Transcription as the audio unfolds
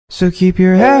So keep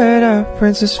your head up,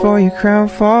 princess, for your crown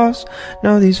falls.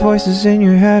 Know these voices in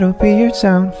your head will be your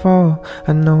downfall.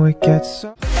 I know it gets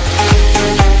so...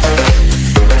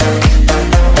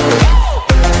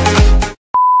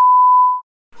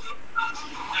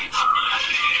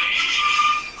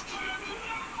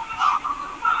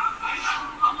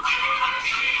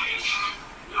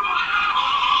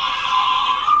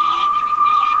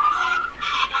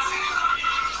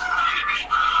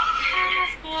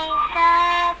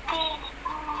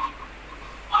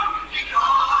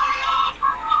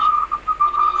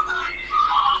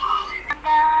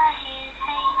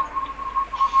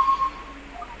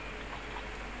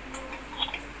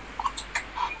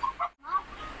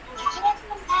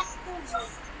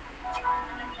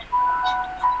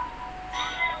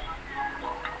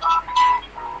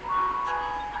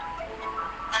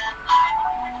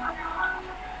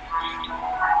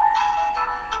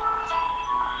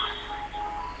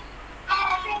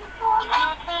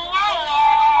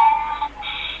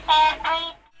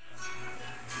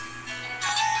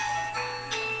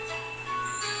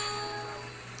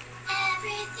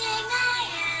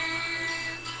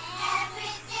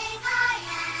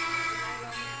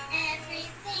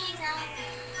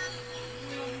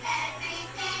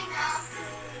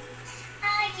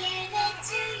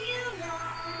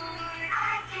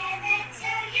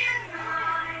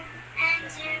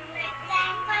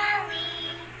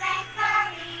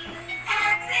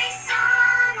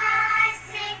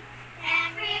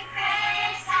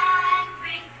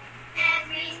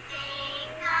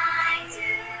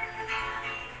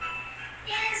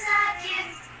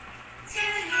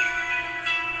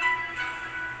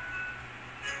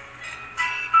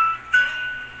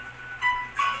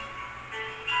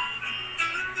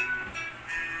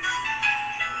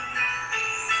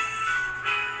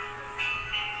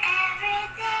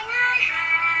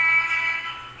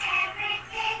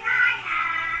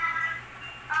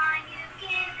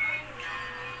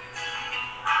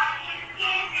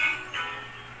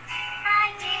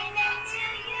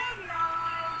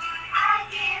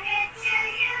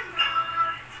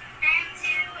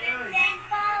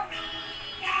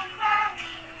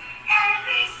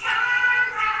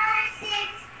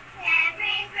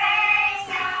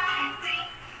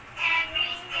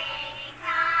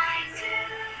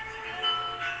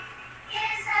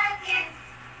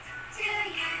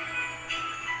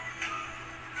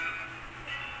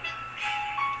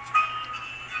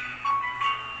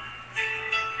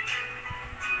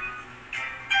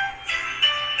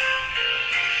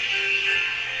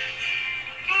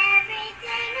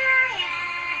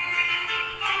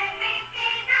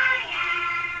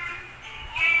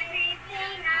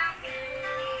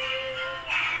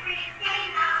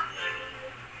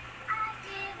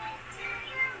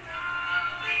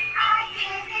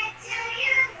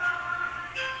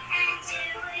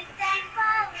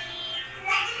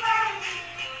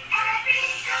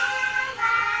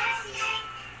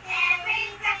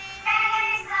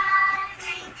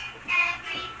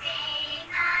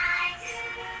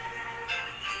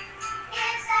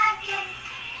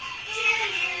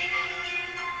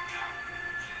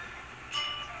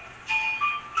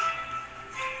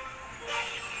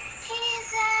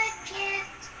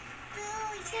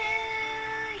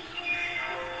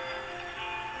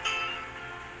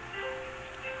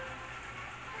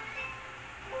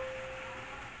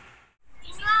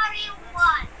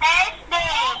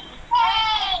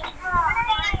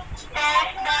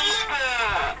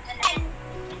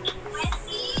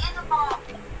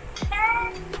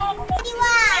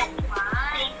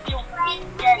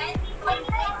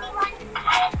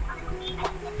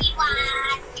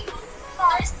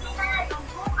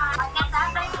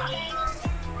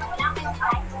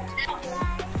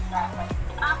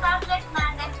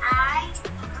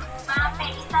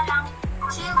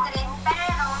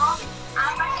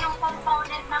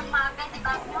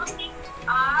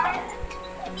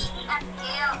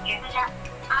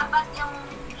 Apat yung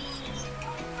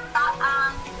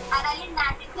aralin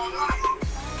natin ngayon.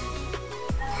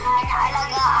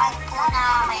 Naalagaan po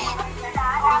namin.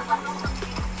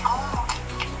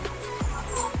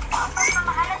 Ang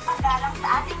pagmamahal at paggalang sa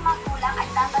ating magulang ay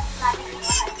dapat natin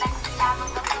ipagilan hindi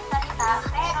lamang gawing salita,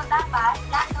 pero dapat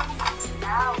gagawin ng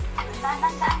sigaw.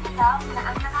 Tatandaan niyo daw na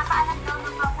ang nakakaalam daw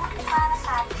ng mabuti para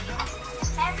sa atin.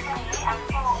 Siyempre, ang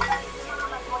mga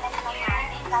magulang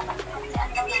natin, dapat pagsian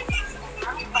daw natin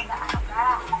ang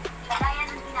pag-aaga. Kagaya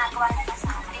ng ginagawa nila sa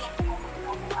atin.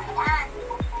 Ayan.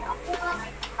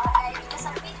 Ay,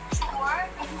 sa picture, yan.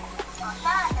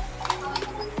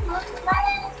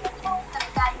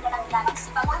 Nagdali na lang lagi si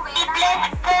Pag-uwi. Bless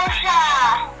po siya.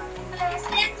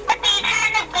 Teacher,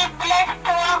 nagbe-bless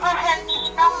po ako sa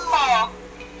ninong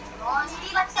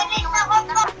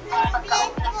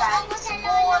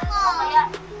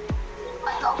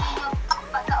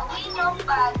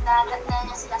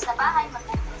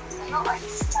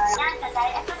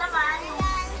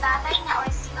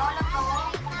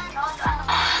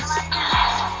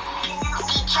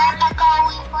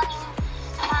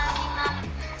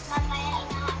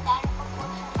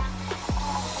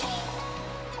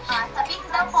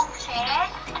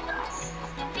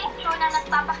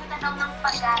nagpapakita daw ng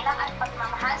paggalang at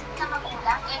pagmamahal sa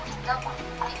magulang, edit daw po.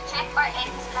 Check or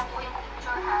edit lang po yung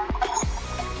picture, ha?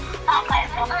 Okay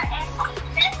po. Check or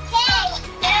edit.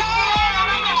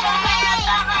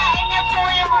 Kakain niya po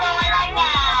yung lola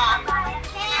niya.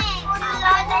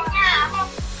 Lola niya.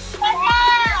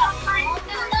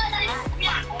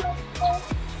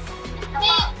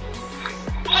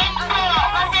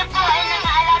 Kasi po ay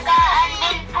nag-aalagaan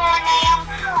din po na yung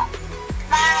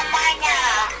mama niya.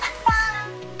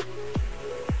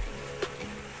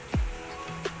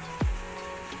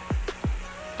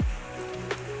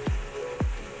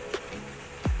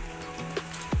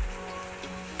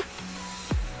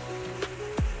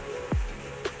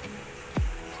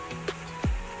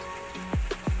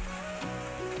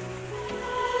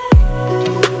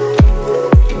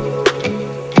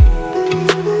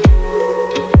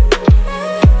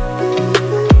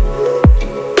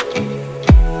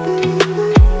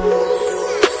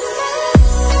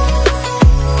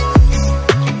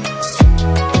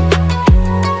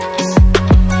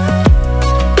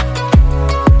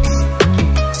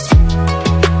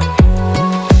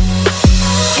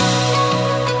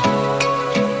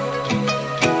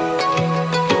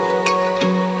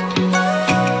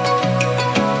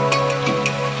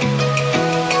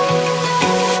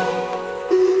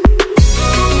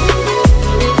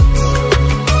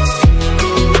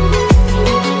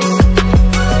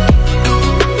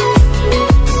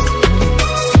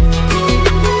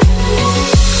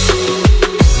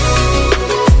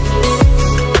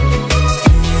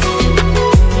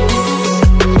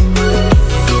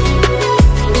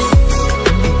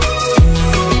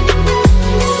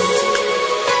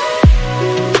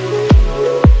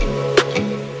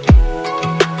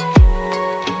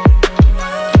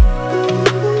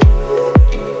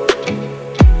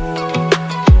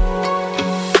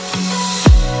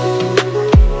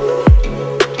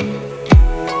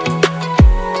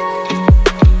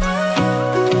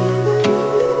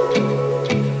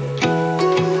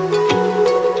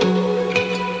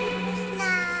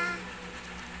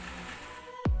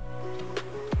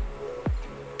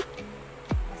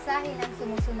 Basahin ang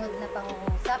sumusunod na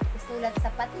pangungusap. Isulat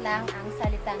sapat lang ang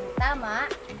salitang tama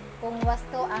kung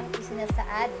wasto ang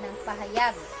isinasaad ng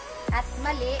pahayag at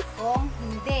mali kung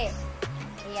hindi.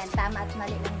 Ayan, tama at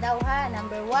mali lang daw, ha.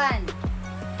 Number 1.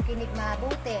 Kinig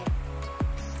mabuti.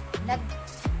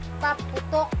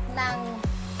 Nagpaputok ng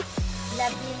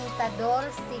labintador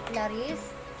si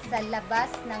Clarice sa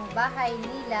labas ng bahay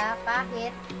nila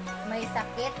kahit may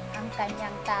sakit ang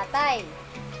kanyang tatay.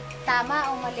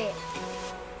 Tama o mali?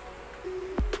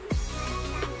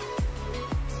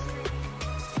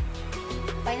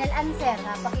 Final answer,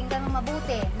 ha? Pakinggan mo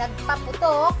mabuti.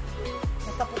 Nagpaputok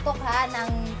ha,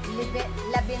 ng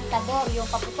labintador, yung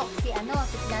paputok si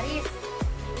Clarice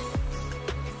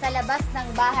sa labas ng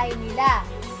bahay nila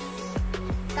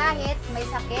kahit may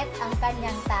sakit ang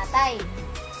kanyang tatay.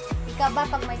 Ikaw ba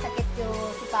pag may sakit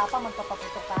si Papa,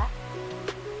 magpapaputok ka?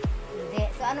 Hindi.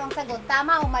 So ano ang sagot?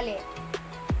 Tama o mali?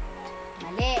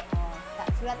 Mali.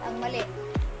 Sulat ang mali.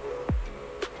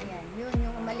 Ayan, yun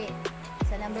yung mali.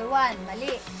 Sa number 1,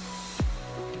 mali.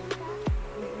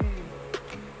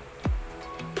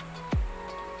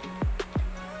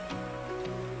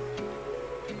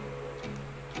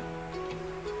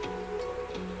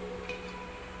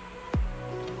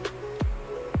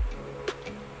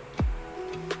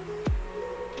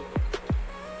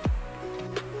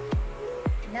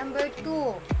 Number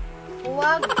 2,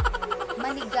 huwag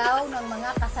manigaw ng mga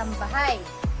kasambahay.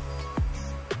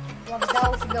 Huwag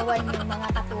daw sigawan yung mga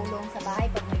katulong sa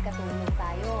bahay pag may katulong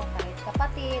tayo. Kahit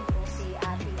kapatid o si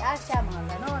Ate Asya, mga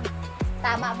ganon.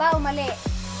 Tama ba o mali?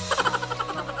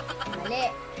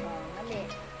 Mali. Mali.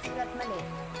 Sulat mali.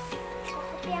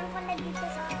 Kukupihan ko na dito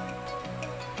sa...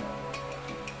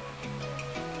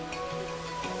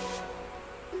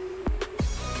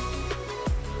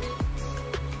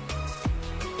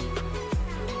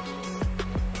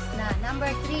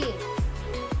 Number 3.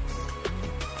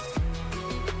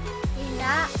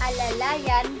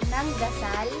 Inaalalayan ng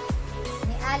dasal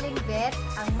ni Aling Beth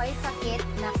ang may sakit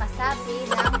na kasapi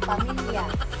ng pamilya.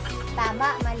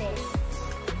 Tama, mali?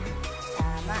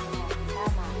 Tama.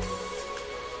 Tama.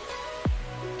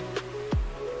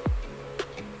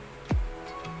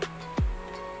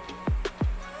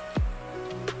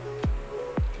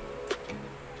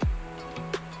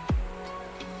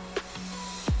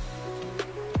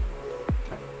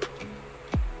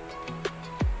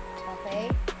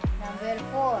 Number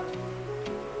 4.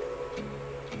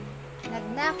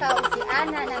 Nagnakaw si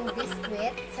Ana ng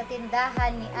biskwit sa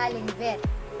tindahan ni Aling Beth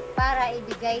para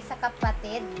ibigay sa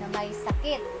kapatid na may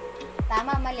sakit.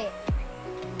 Tama, mali?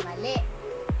 Mali.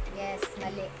 Yes,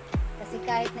 mali. Kasi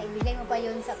kahit na ibigay mo pa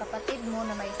yun sa kapatid mo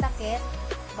na may sakit,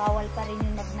 bawal pa rin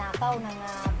yung magnakaw ng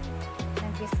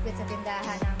biscuit sa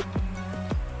tindahan ng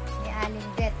ni Aling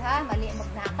Bet, ha? Mali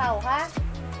magnakaw, ha?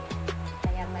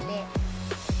 Kaya mali.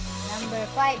 Number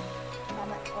 5.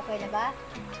 Tama, okay na ba?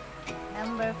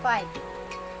 Number 5.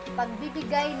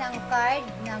 Pagbibigay ng card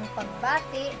ng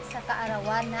pagbati sa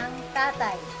kaarawan ng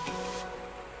tatay.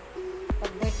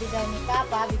 Pag birthday daw ni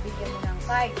Papa, bibigyan mo ng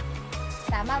card.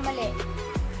 Tama, mali?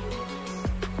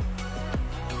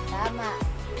 Tama.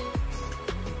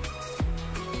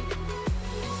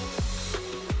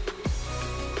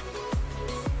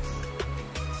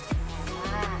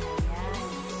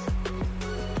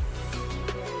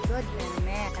 Good,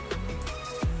 Mehmet.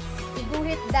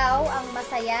 Iguhit daw ang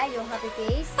masaya, yung happy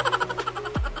face,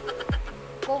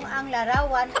 kung ang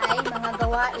larawan ay mga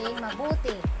gawaing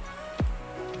mabuti.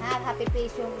 Ha, happy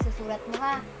face yung isusulat mo,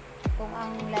 ha, kung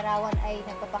ang larawan ay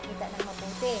nagpapakita ng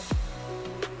mabuti.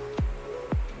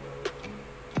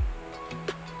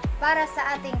 Para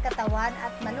sa ating katawan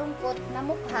at malungkot na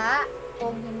mukha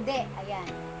kung hindi. Ayan.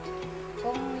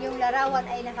 Kung yung larawan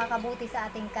ay nakakabuti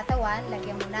sa ating katawan,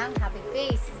 lagyan mo ng happy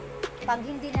face. Pag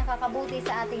hindi nakakabuti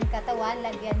sa ating katawan,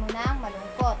 lagyan mo ng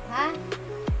malungkot, ha?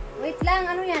 Wait lang,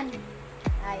 ano yan?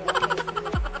 Ay, okay.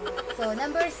 So,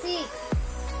 number 6.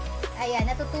 Ayan,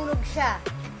 natutulog siya.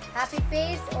 Happy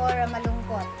face or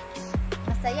malungkot?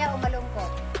 Masaya o malungkot?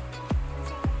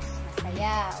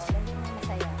 Masaya. O, lagyan mo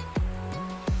masaya.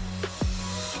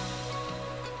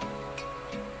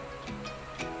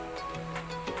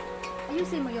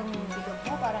 Ayusin mo yung bilog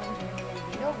mo, parang hindi naman yung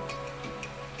bilog.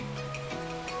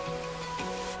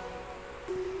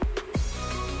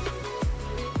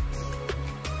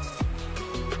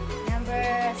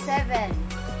 Number 7.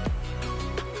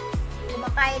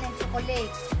 Kumakain ng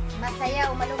chocolate. Masaya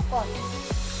o malungkot?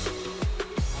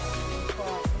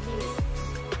 Malungkot.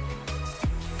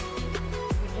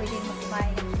 Hindi pwedeng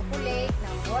kumain ng chocolate,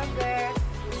 ng burger,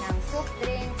 ng soft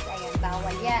drinks. Ayan,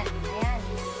 bawal yan. Ayan,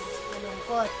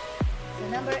 malungkot. So,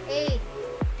 number 8.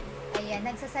 Ayan,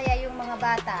 nagsasaya yung mga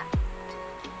bata.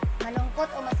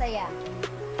 Malungkot o masaya?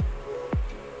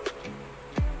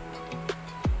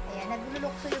 Ayan,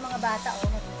 naglulukso yung mga bata o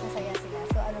nagsasaya sila.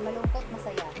 So, ano, malungkot,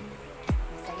 masaya?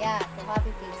 Masaya. So,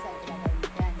 happy face ang ilagay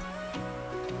dyan.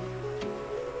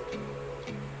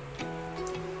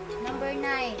 Number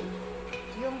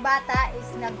 9. Yung bata is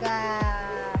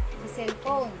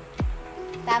nag-cellphone.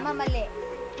 Tama, mali?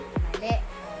 Mali.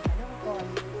 O,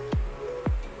 malungkot.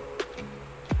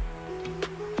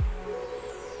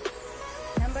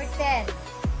 Number 10.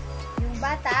 Yung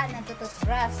bata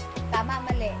nagtututbrush. Tama,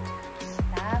 mali?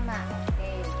 Tama.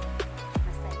 Okay.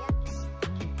 Masaya.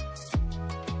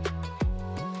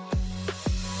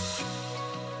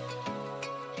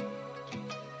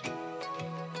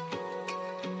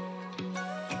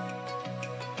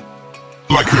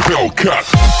 Like a Hellcat.